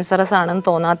ഫീച്ചേഴ്സ് ക്യാൻസറസ് ആണെന്ന്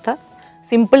തോന്നാത്ത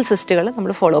സിമ്പിൾ സിസ്റ്റുകൾ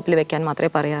നമ്മൾ ഫോളോ അപ്പിൽ വെക്കാൻ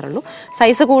മാത്രമേ പറയാറുള്ളൂ.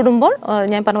 സൈസ് കൂടുമ്പോൾ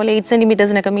ഞാൻ പറഞ്ഞ പോലെ 8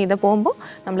 സെൻറ്റിമീറ്റേഴ്സിനൊക്കെ മീതെ പോകുമ്പോൾ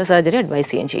നമ്മൾ സർജറി അഡ്വൈസ്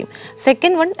ചെയ്യുകയും ചെയ്യും.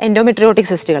 Second one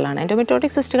endometriotic സിസ്റ്റുകളാണ്.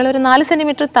 എൻഡോമെട്രിയോട്ടിക് സിസ്റ്റുകൾ ഒരു 4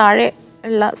 സെൻറ്റിമീറ്റർ താഴെ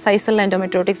ഉള്ള സൈസുള്ള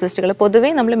എൻഡോമെട്രിയോട്ടിക് സിസ്റ്റുകൾ പൊതുവേ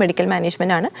നമ്മൾ മെഡിക്കൽ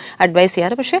മാനേജ്മെൻ്റ് ആണ് അഡ്വൈസ്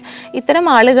ചെയ്യാറ്. പക്ഷേ ഇത്തരം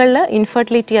ആളുകളിൽ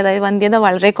ഇൻഫെർട്ടിലിറ്റി, അതായത് വന്ധ്യത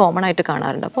വളരെ കോമൺ ആയിട്ട്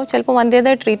കാണാറുണ്ട്. അപ്പോൾ ചിലപ്പോൾ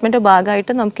വന്ധ്യത ട്രീറ്റ്മെൻറ്റ്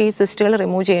ഭാഗമായിട്ട് നമുക്ക് ഈ സിസ്റ്റുകൾ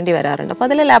റിമൂവ് ചെയ്യേണ്ടി വരാറുണ്ട്. അപ്പോൾ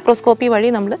അതിൽ ലാപ്രോസ്കോപ്പി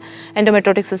വഴി നമ്മൾ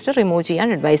എൻഡോമെട്രിയോട്ടിക് സിസ്റ്റ് റിമൂവ്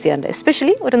ചെയ്യാൻ അഡ്വൈസ് ചെയ്യാറുണ്ട്,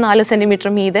 എസ്പെഷ്യലി ഒരു 4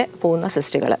 സെൻറ്റിമീറ്റർ മീതെ പോകുന്ന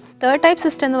സിസ്റ്റുകൾ. തേർഡ് ടൈപ്പ്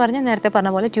സിസ്റ്റ് എന്ന് പറഞ്ഞാൽ നേരത്തെ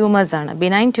പറഞ്ഞ പോലെ ട്യൂമേഴ്സ് ആണ്.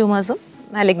 ബിനൈൻ ട്യൂമേഴ്സും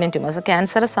മാലിഗ്നന്റ് ട്യൂമേഴ്സ്,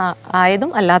 ക്യാൻസറസ് ആയതും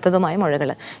അല്ലാത്തതുമായ മുഴകൾ.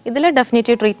 ഇതിൽ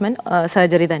ഡെഫിനറ്റീവ് ട്രീറ്റ്മെൻറ്റ്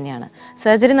സർജറി തന്നെയാണ്.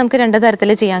 സർജറി നമുക്ക് 2 തരത്തിൽ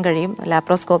ചെയ്യാൻ കഴിയും.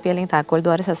 ലാപ്രോസ്കോപ്പി അല്ലെങ്കിൽ താക്കോൽ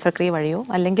ദ്വാര ശസ്ത്രക്രിയ വഴിയോ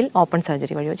അല്ലെങ്കിൽ ഓപ്പൺ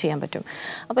സർജറി വഴിയോ ചെയ്യാൻ പറ്റും.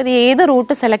 അപ്പോൾ ഇത് ഏത്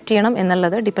റൂട്ട് സെലക്ട് ചെയ്യണം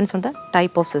എന്നുള്ളത് depends on the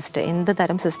type of cyst, എന്ത്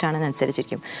തരം സിസ്റ്റ് ആണെന്ന്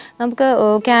അനുസരിച്ചിരിക്കും. നമുക്ക്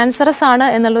ക്യാൻസറസ് ആണ്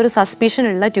എന്നുള്ളൊരു സസ്പിഷൻ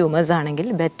ഉള്ള ട്യൂമേഴ്സ് ആണെങ്കിൽ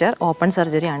ബെറ്റർ ഓപ്പൺ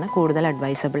സർജറിയാണ് കൂടുതൽ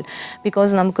അഡ്വൈസബിൾ.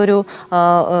 ബിക്കോസ് നമുക്കൊരു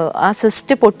ആ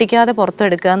സിസ്റ്റ് പൊട്ടിക്കാതെ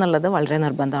പുറത്തെടുക്കുക എന്നുള്ളത് വളരെ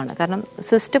നിർബന്ധമാണ്. കാരണം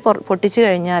സിസ്റ്റ് പൊട്ടിച്ച്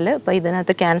കഴിഞ്ഞാൽ ഇപ്പോൾ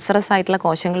ഇതിനകത്ത് ക്യാൻസറസ് ആയിട്ടുള്ള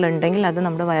കോശങ്ങൾ ഉണ്ടെങ്കിൽ അത്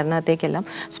നമ്മുടെ വയറിനകത്തേക്കെല്ലാം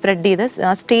സ്പ്രെഡ് ചെയ്ത്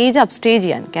ആ സ്റ്റേജ് അപ്സ്റ്റേജ്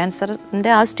ചെയ്യാൻ,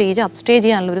 ക്യാൻസറിൻ്റെ ആ സ്റ്റേജ് അപ്സ്റ്റേജ്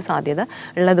ചെയ്യാനുള്ളൊരു സാധ്യത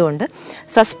ഉള്ളതുകൊണ്ട്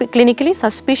ക്ലിനിക്കലി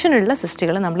സസ്പിഷൻ ഉള്ള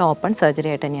സിസ്റ്റുകൾ നമ്മൾ ഓപ്പൺ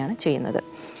സർജറി ആയിട്ട് തന്നെയാണ് ചെയ്യുന്നത്.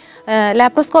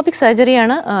 ലാപ്രോസ്കോപ്പിക്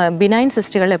സർജറിയാണ് ബിനൈൻ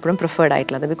സിസ്റ്റുകൾ എപ്പോഴും പ്രിഫേർഡ്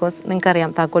ആയിട്ടുള്ളത്. ബിക്കോസ്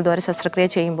നിങ്ങൾക്കറിയാം, താക്കോൽ ദ്വാര ശസ്ത്രക്രിയ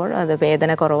ചെയ്യുമ്പോൾ അത്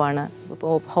വേദന കുറവാണ്,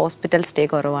 ഹോസ്പിറ്റൽ സ്റ്റേ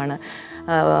കുറവാണ്,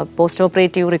 പോസ്റ്റ്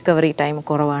ഓപ്പറേറ്റീവ് റിക്കവറി ടൈം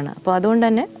കുറവാണ്. അപ്പോൾ അതുകൊണ്ട്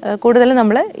തന്നെ കൂടുതലും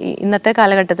നമ്മൾ ഇന്നത്തെ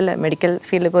കാലഘട്ടത്തിൽ മെഡിക്കൽ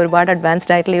ഫീൽഡിൽ ഇപ്പോൾ ഒരുപാട്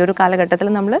അഡ്വാൻസ്ഡ് ആയിട്ടുള്ള ഈ ഒരു കാലഘട്ടത്തിൽ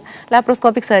നമ്മൾ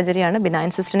ലാപ്രോസ്കോപ്പിക് സർജറിയാണ്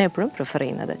ബിനൈൻ സിസ്റ്റിനെ എപ്പോഴും പ്രിഫർ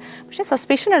ചെയ്യുന്നത്. പക്ഷേ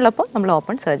സസ്പിഷൻ ഉള്ളപ്പോൾ നമ്മൾ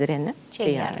ഓപ്പൺ സർജറി തന്നെ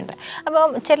ചെയ്യാറുണ്ട്. അപ്പോൾ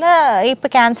ചില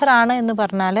ഇപ്പോൾ ക്യാൻസർ ആണ് എന്ന്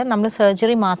പറഞ്ഞാൽ നമ്മൾ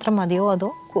സർജറി മാത്രം മതിയോ അതോ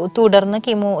തുടർന്ന്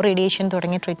കീമോ റേഡിയേഷൻ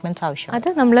തുടങ്ങിയ ട്രീറ്റ്മെൻറ്റ്സ് ആവശ്യം? അത്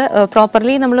നമ്മൾ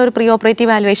പ്രോപ്പർലി നമ്മളൊരു പ്രീ ഓപ്പറേറ്റീവ്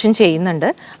വാലുവേഷൻ ചെയ്യുന്നുണ്ട്.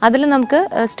 അതിൽ നമുക്ക്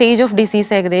സ്റ്റേജ് ഓഫ്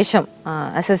ഡിസീസ് ഏകദേശം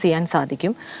അസസ് ചെയ്യാൻ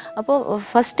സാധിക്കും. അപ്പോൾ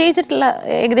ഫസ്റ്റ് സ്റ്റേജിലുള്ള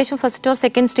ഏകദേശം ഫസ്റ്റ് ഓർ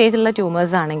സെക്കൻഡ് സ്റ്റേജിലുള്ള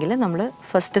ട്യൂമേഴ്സ് ആണെങ്കിൽ നമ്മൾ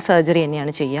ഫസ്റ്റ് സർജറി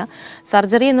തന്നെയാണ് ചെയ്യുക.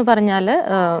 സർജറി എന്ന് പറഞ്ഞാൽ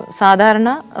സാധാരണ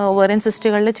ഓവറിയൻ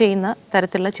സിസ്റ്റുകളിൽ ചെയ്യുന്ന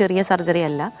തരത്തിലുള്ള ചെറിയ സർജറി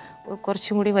അല്ല,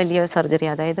 കുറച്ചും കൂടി വലിയ സർജറി.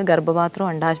 അതായത് ഗർഭപാത്രവും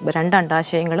 2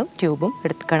 അണ്ഡാശയങ്ങളും ട്യൂബും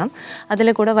എടുക്കണം. അതിൽ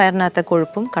കൂടെ വയറിനകത്തെ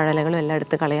കൊഴുപ്പും കഴലകളും എല്ലാം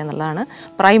എടുത്ത് കളയുക എന്നുള്ളതാണ്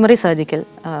പ്രൈമറി സർജിക്കൽ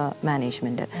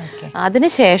മാനേജ്മെൻറ്റ്.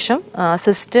 അതിനുശേഷം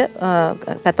സിസ്റ്റ്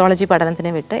പത്തോളജി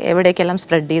പഠനത്തിന് വിട്ട് എവിടേക്കെല്ലാം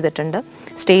സ്പ്രെഡ് ചെയ്തിട്ടുണ്ട്,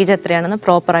 സ്റ്റേജ് എത്രയാണെന്ന്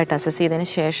പ്രോപ്പറായിട്ട് അസസ് ചെയ്തതിന്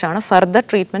ശേഷമാണ് ഫർദർ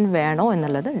ട്രീറ്റ്മെൻറ്റ് വേണോ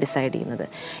എന്നുള്ളത് ഡിസൈഡ് ചെയ്യുന്നത്.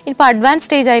 ഇപ്പോൾ അഡ്വാൻസ്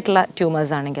സ്റ്റേജ് ആയിട്ടുള്ള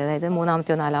ട്യൂമേഴ്സ് ആണെങ്കിൽ, അതായത്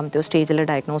 3ാമത്തെയോ 4ാമത്തെയോ സ്റ്റേജിൽ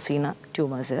ഡയഗ്നോസ് ചെയ്യുന്ന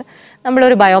ട്യൂമേഴ്സ്,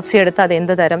 നമ്മളൊരു ബയോപ്സി എടുത്ത് അത്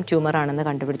എന്ത് തരം ട്യൂമറാണെന്ന്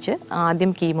കണ്ടുപിടിച്ച്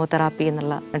ആദ്യം കീമോതെറാപ്പി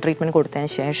എന്നുള്ള ട്രീറ്റ്മെൻറ്റ് കൊടുത്തതിന്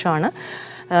ശേഷമാണ്,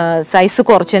 സൈസ്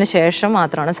കുറച്ചതിന് ശേഷം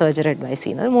മാത്രമാണ് സർജറി അഡ്വൈസ്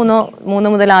ചെയ്യുന്നത്.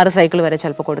 3 മുതൽ 6 സൈക്കിൾ വരെ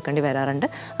ചിലപ്പോൾ കൊടുക്കേണ്ടി വരാറുണ്ട്.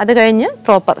 അത് കഴിഞ്ഞ്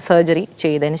പ്രോപ്പർ സർജറി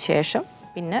ചെയ്തതിന് ശേഷം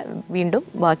പിന്നെ വീണ്ടും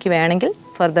ബാക്കി വേണമെങ്കിൽ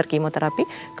ഫർദർ കീമോതെറാപ്പി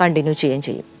കണ്ടിന്യൂ ചെയ്യുകയും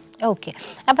ചെയ്യും. ഓക്കെ,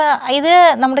 അപ്പോൾ ഇത്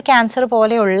നമ്മുടെ ക്യാൻസർ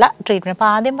പോലെയുള്ള ട്രീറ്റ്മെൻറ്റ്, അപ്പോൾ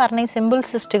ആദ്യം പറഞ്ഞ ഈ സിമ്പിൾ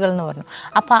സിസ്റ്റുകൾ എന്ന് പറഞ്ഞു,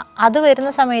 അപ്പോൾ അത്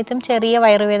വരുന്ന സമയത്തും ചെറിയ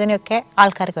വയറുവേദനയൊക്കെ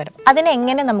ആൾക്കാർക്ക് വരും.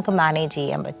 അതിനെങ്ങനെ നമുക്ക് മാനേജ്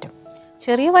ചെയ്യാൻ പറ്റും?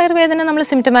 ചെറിയ വയറുവേദന നമ്മൾ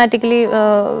സിംറ്റമാറ്റിക്കലി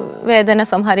വേദന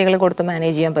സംഹാരികൾ കൊടുത്ത്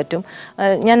മാനേജ് ചെയ്യാൻ പറ്റും.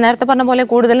 ഞാൻ നേരത്തെ പറഞ്ഞ പോലെ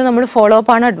കൂടുതലും നമ്മൾ ഫോളോ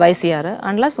അപ്പ് ആണ് അഡ്വൈസ് ചെയ്യാറ്.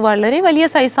 അൺലസ് വളരെ വലിയ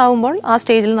സൈസ് ആകുമ്പോൾ ആ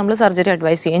സ്റ്റേജിൽ നമ്മൾ സർജറി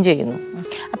അഡ്വൈസ് ചെയ്യുകയും ചെയ്യുന്നു.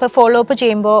 അപ്പോൾ ഫോളോ അപ്പ്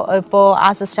ചെയ്യുമ്പോൾ ഇപ്പോൾ ആ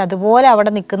സിസ്റ്റം അതുപോലെ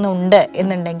അവിടെ നിൽക്കുന്നുണ്ട്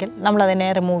എന്നുണ്ടെങ്കിൽ നമ്മൾ അതിനെ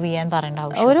റിമൂവ് ചെയ്യാൻ പറയേണ്ട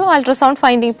ആവശ്യം? ഒരു അൾട്രാസൗണ്ട്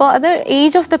ഫൈൻഡിങ്, ഇപ്പോൾ അത്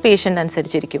ഏജ് ഓഫ് ദ പേഷ്യൻ്റ്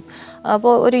അനുസരിച്ചിരിക്കും.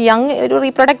 അപ്പോൾ ഒരു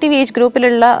റീപ്രൊഡക്റ്റീവ് ഏജ്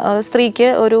ഗ്രൂപ്പിലുള്ള സ്ത്രീക്ക്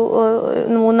ഒരു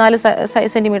 3-4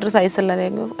 സെൻറ്റിമീറ്റർ സൈസുള്ള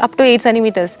അപ് ടു 8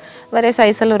 സെൻറ്റിമീറ്റേഴ്സ് വരെ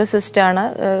സൈസുള്ള ഒരു സിസ്റ്റാണ്,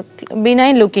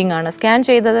 ബിനൈൻ ലുക്കിംഗ് ആണ്, സ്കാൻ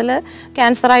ചെയ്തതിൽ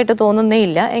ക്യാൻസറായിട്ട് തോന്നുന്നേ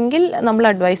ഇല്ല എങ്കിൽ നമ്മൾ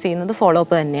അഡ്വൈസ് ചെയ്യുന്നത് ഫോളോ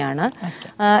അപ്പ് തന്നെയാണ്.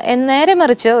 നേരെ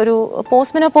മറിച്ച് ഒരു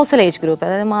പോസ്റ്റ്മെനോപോസൽ ഏജ് ഗ്രൂപ്പ്,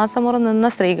 അതായത് മാസമുറ നിന്ന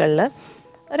സ്ത്രീകളിൽ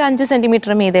ഒരു 5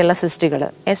 സെൻറ്റിമീറ്റർ മീതെയുള്ള സിസ്റ്റുകൾ,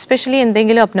 എസ്പെഷ്യലി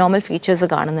എന്തെങ്കിലും അബ്നോർമൽ ഫീച്ചേഴ്സ്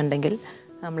കാണുന്നുണ്ടെങ്കിൽ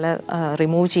നമ്മൾ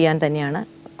റിമൂവ് ചെയ്യാൻ തന്നെയാണ്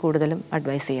കൂടുതലും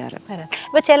അഡ്വൈസ് ചെയ്യാറ്.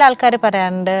 ഇപ്പോൾ ചില ആൾക്കാർ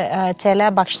പറയാറുണ്ട് ചില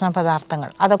ഭക്ഷണ പദാർത്ഥങ്ങൾ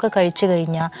അതൊക്കെ കഴിച്ചു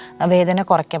കഴിഞ്ഞാൽ വേദന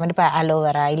കുറയ്ക്കാൻ വേണ്ടി, ഇപ്പോൾ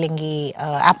അലോവേറ ഇല്ലെങ്കിൽ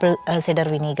ആപ്പിൾ സിഡർ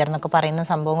വിനീഗർ എന്നൊക്കെ പറയുന്ന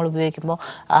സംഭവങ്ങൾ ഉപയോഗിക്കുമ്പോൾ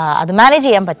അത് മാനേജ്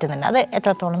ചെയ്യാൻ പറ്റുന്നുണ്ട്. അത്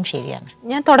എത്രത്തോളം ശരിയാണ്?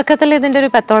 ഞാൻ തുടക്കത്തിൽ ഇതിൻ്റെ ഒരു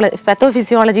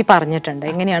പെത്തോഫിസിയോളജി പറഞ്ഞിട്ടുണ്ട്,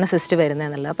 എങ്ങനെയാണ് സിസ്റ്റ് വരുന്നത്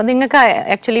എന്നുള്ളത്. അപ്പോൾ നിങ്ങൾക്ക്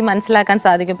ആക്ച്വലി മനസ്സിലാക്കാൻ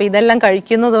സാധിക്കും. ഇപ്പോൾ ഇതെല്ലാം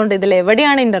കഴിക്കുന്നതുകൊണ്ട് ഇതിൽ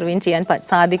എവിടെയാണ് ഇൻ്റർവീൻ ചെയ്യാൻ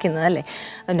സാധിക്കുന്നത് അല്ലേ?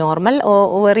 നോർമൽ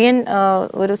ഓവറിയൻ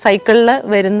ഒരു സൈക്കിളിൽ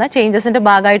വരുന്ന ചേഞ്ചസിൻ്റെ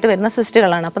ഭാഗമായിട്ട് വരുന്ന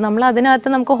സിസ്റ്റുകളാണ്. അപ്പോൾ നമ്മൾ അതിനകത്ത്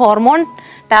നമുക്ക് ഹോർമോൺ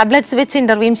ടാബ്ലറ്റ്സ് വെച്ച്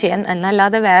ഇൻ്റർവ്യൂം ചെയ്യാൻ,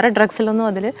 അല്ലാതെ വേറെ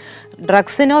ഡ്രഗ്സിലൊന്നും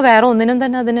ഡ്രഗ്സിനോ വേറെ ഒന്നിനും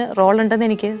തന്നെ അതിന് റോൾ ഉണ്ടെന്ന്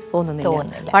എനിക്ക്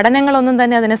തോന്നുന്നില്ല. പഠനങ്ങളൊന്നും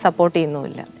തന്നെ അതിനെ സപ്പോർട്ട്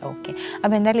ചെയ്യുന്നുമില്ല. ഓക്കെ,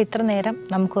 അപ്പോൾ എന്തായാലും ഇത്ര നേരം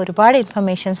നമുക്ക് ഒരുപാട്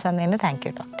ഇൻഫർമേഷൻസ് തന്നതിന് താങ്ക്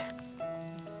യു ഡോക്ടർ.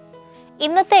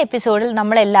 ഇന്നത്തെ എപ്പിസോഡിൽ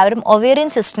നമ്മളെല്ലാവരും ഒവേറിയൻ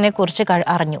സിസ്റ്റിനെ കുറിച്ച്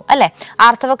അറിഞ്ഞു അല്ലേ.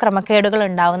 ആർത്തവ ക്രമക്കേടുകൾ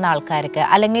ഉണ്ടാവുന്ന ആൾക്കാർക്ക്,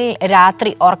 അല്ലെങ്കിൽ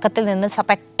രാത്രി ഉറക്കത്തിൽ നിന്ന്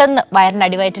പെട്ടെന്ന് വയറിൻ്റെ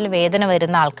അടിവയറ്റിൽ വേദന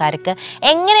വരുന്ന ആൾക്കാർക്ക്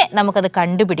എങ്ങനെ നമുക്കത്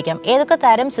കണ്ടുപിടിക്കാം, ഏതൊക്കെ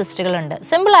തരം സിസ്റ്റുകളുണ്ട്,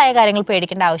 സിമ്പിളായ കാര്യങ്ങൾ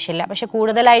പേടിക്കേണ്ട ആവശ്യമില്ല. പക്ഷെ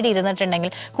കൂടുതലായിട്ട്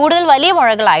ഇരുന്നിട്ടുണ്ടെങ്കിൽ, കൂടുതൽ വലിയ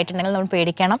മുഴകളായിട്ടുണ്ടെങ്കിൽ നമ്മൾ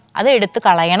പേടിക്കണം, അത് എടുത്ത്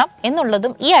കളയണം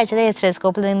എന്നുള്ളതും ഈ ആഴ്ചത്തെ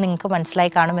സ്റ്റെതസ്കോപ്പിൽ നിന്ന് നിങ്ങൾക്ക്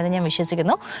മനസ്സിലായി കാണുമെന്ന് ഞാൻ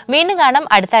വിശ്വസിക്കുന്നു. വീണ്ടും കാണാം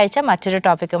അടുത്ത ആഴ്ച മറ്റൊരു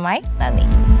ടോപ്പിക്കുമായി. നന്ദി.